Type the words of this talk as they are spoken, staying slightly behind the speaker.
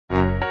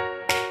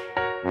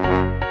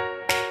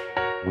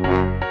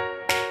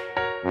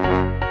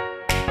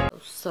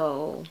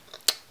So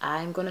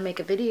I'm gonna make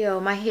a video.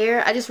 My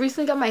hair, I just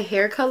recently got my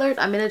hair colored.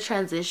 I'm in a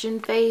transition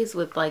phase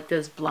with like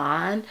this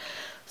blonde.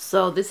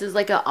 So this is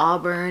like an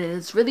auburn and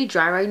it's really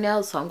dry right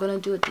now. So I'm gonna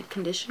do a deep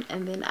condition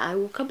and then I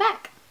will come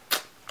back.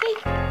 Okay.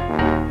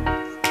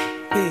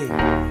 Yeah.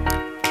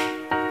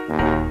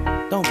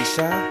 Don't be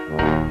shy.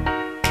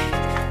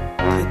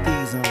 Put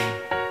these on.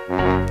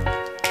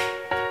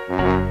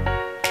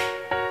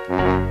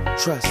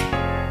 Trust me.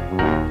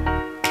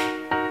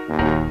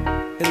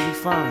 It'll be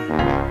fine.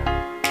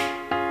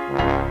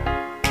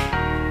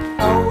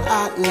 Oh,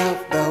 I love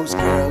those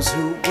girls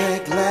who wear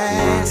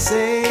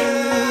glasses.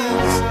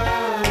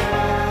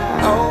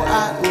 Oh,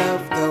 I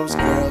love those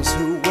girls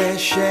who wear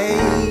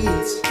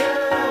shades.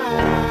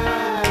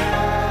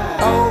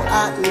 Oh,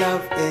 I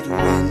love it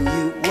when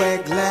you wear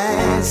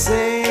glasses.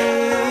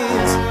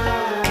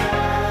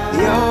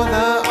 You're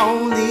the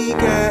only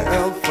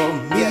girl for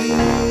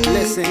me.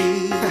 Listen.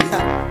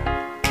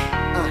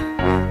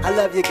 I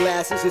love your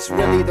glasses, it's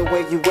really the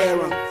way you wear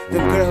them.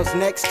 Them girls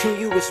next to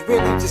you, it's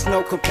really just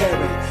no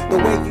comparing. The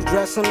way you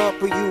dress them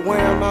up or you wear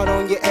them out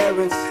on your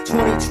errands.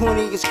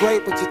 2020 is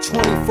great, but your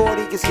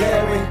 2040 is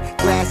glaring.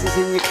 Glasses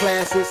in your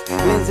classes,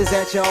 lenses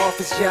at your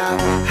office job.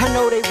 I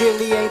know they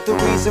really ain't the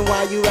reason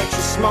why you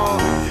extra small.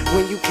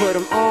 When you put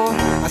them on,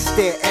 I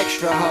stare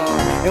extra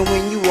hard. And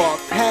when you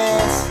walk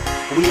past,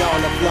 we all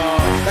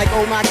applaud. Like,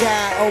 oh my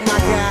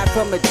God,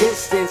 from a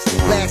distance.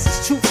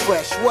 Glasses too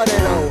fresh, what are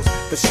those?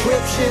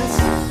 Prescriptions?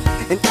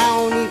 And I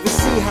don't even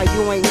see how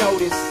you ain't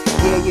noticed.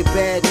 Yeah, you're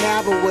bad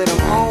now, but with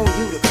them on,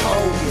 you the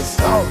coldest.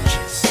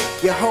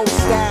 Gorgeous. Your whole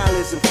style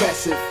is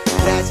impressive.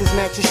 Glasses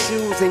match your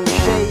shoes and your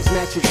shades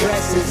match your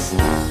dresses.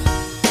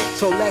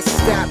 So let's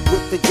stop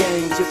with the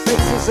games. Your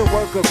face is a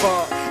work of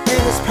art, and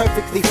it's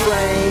perfectly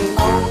framed.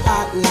 Oh,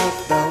 I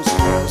love those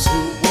girls who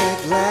wear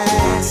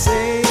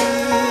glasses.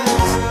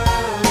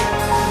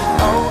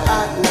 Oh,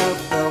 I love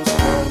those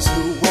girls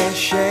who wear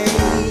shades.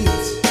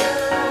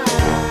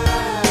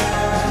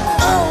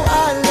 Oh,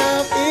 I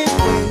love it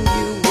when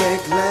you wear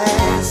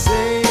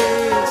glasses.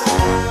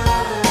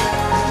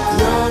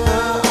 You're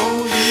the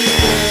only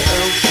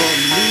girl for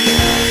me.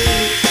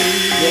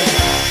 Yeah.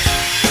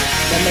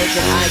 Now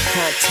making eye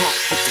contact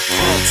with the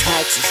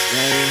contacts is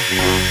lame.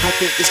 I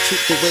think it's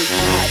cute the way you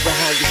hide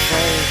behind your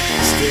frame.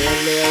 Still a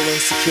little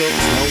insecure,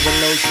 no one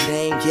knows your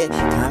name yet.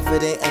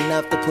 Confident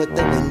enough to put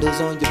the windows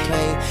on your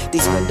plane.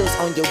 These windows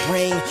on your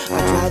brain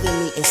are driving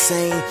me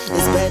insane.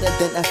 It's better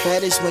than a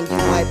fetish when you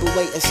wipe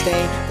away a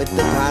stain. But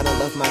the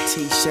bottom of my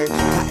t-shirt,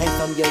 cotton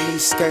from your new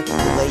skirt.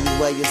 The way you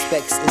wear your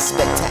specs is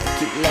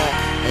spectacular.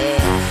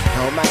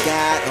 Yeah. Oh my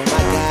God,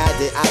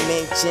 did I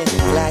mention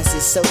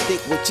glasses so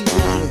thick? What you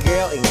reading,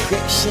 girl?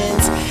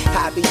 Encryptions?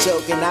 I be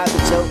joking,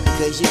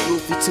 cause you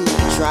goofy too.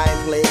 You try and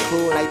play it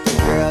cool like the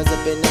girls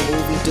up in the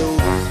movie do.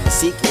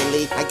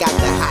 Secretly, I got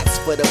the hots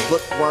for the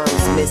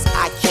bookworms, miss.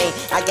 I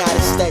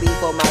gotta study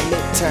for my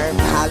midterm.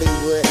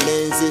 Hollywood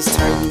lenses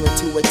turn you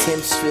into a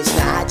temptress.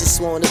 Now I just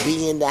wanna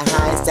be in the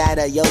hindsight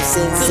of your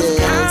senses.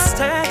 The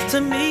contacts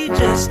to me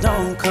just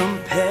don't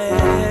compare.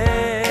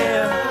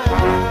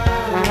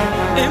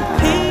 And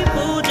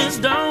people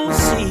just don't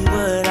see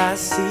what I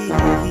see.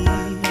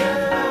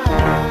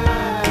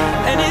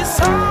 And it's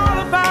all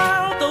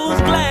about those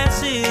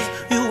glasses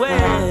you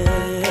wear.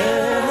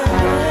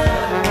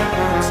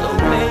 So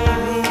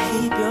baby,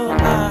 keep your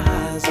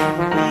eyes on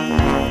me.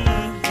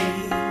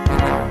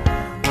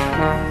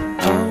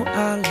 Oh,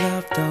 I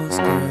love those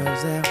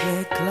girls that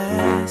wear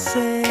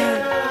glasses.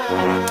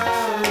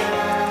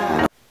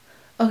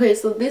 Okay,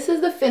 so this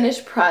is the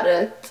finished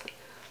product.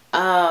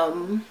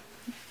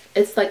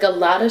 It's like a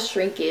lot of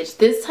shrinkage.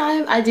 This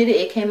time I did it,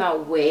 it came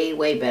out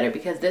way better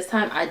because this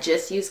time I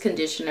just used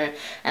conditioner,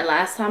 and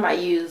last time I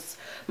used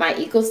my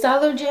Eco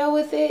Styler gel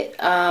with it,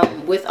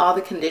 with all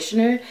the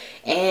conditioner,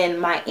 and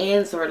my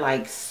ends were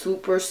like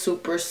super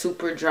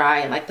dry,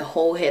 and like the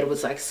whole head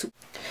was like super.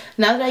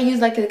 Now that I use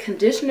like a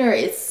conditioner,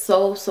 it's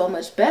so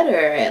much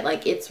better.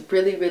 Like it's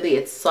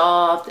it's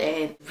soft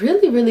and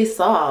really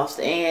soft,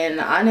 and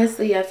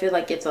honestly I feel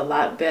like it's a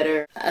lot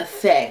better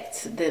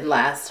effect than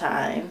last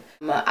time.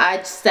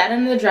 I sat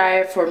in the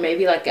dryer for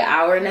maybe like an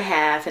hour and a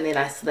half, and then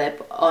I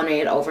slept on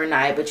it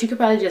overnight, but you could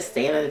probably just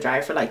stay in the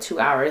dryer for like 2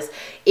 hours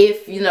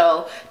if you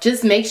know.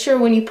 Just make sure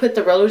when you put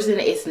the rollers in,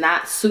 it's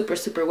not super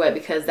wet,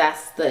 because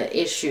that's the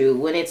issue.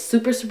 When it's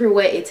super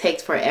wet, it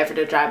takes forever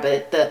to dry,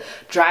 but the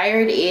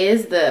drier it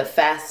is, the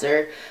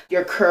faster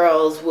your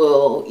curls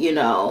will, you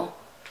know,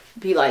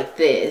 be like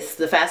this.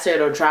 The faster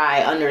it'll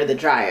dry under the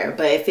dryer.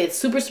 But if it's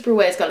super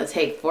wet, it's going to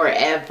take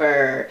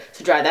forever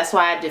to dry. That's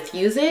why I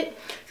diffuse it,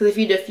 because if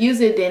you diffuse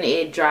it, then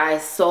it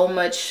dries so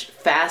much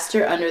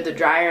faster under the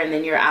dryer, and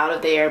then you're out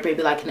of there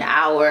maybe like an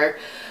hour,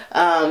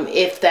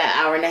 if that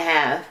hour and a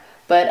half.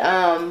 But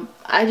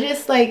I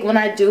just like, when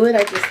I do it,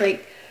 I just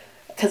like,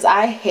 because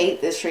I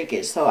hate this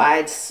shrinkage, so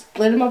I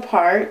split them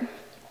apart.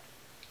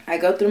 I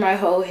go through my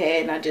whole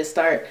head and I just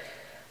start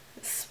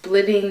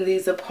splitting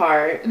these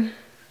apart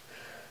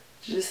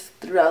just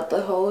throughout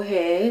the whole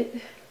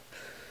head.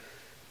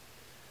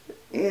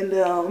 And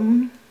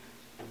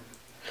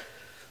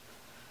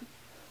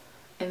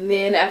And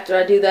then after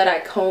I do that, I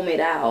comb it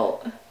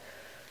out.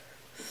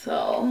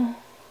 So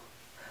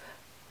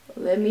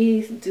let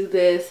me do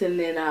this and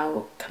then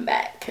I'll come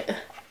back.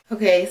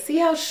 Okay, see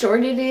how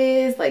short it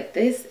is? Like,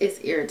 this is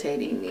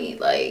irritating me,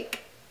 like.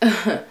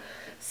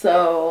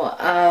 So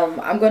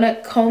I'm gonna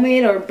comb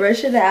it or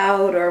brush it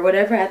out or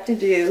whatever I have to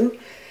do,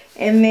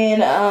 and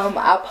then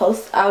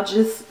I'll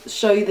just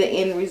show you the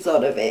end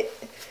result of it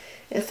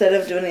instead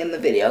of doing it in the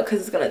video,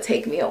 because it's gonna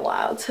take me a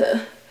while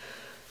to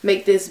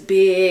make this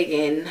big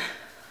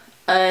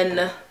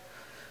and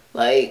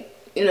like,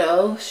 you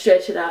know,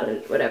 stretch it out or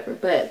whatever.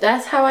 But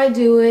that's how I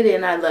do it,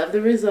 and I love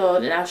the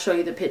result, and I'll show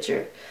you the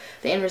picture,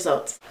 the end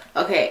results.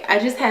 Okay, I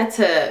just had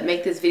to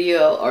make this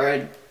video,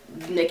 or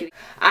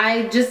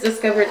I just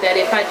discovered that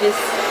if I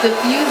just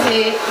diffuse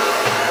it,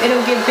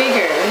 it'll get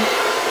bigger.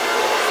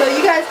 So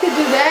you guys could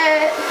do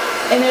that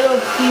and it'll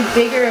be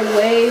bigger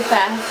way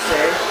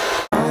faster.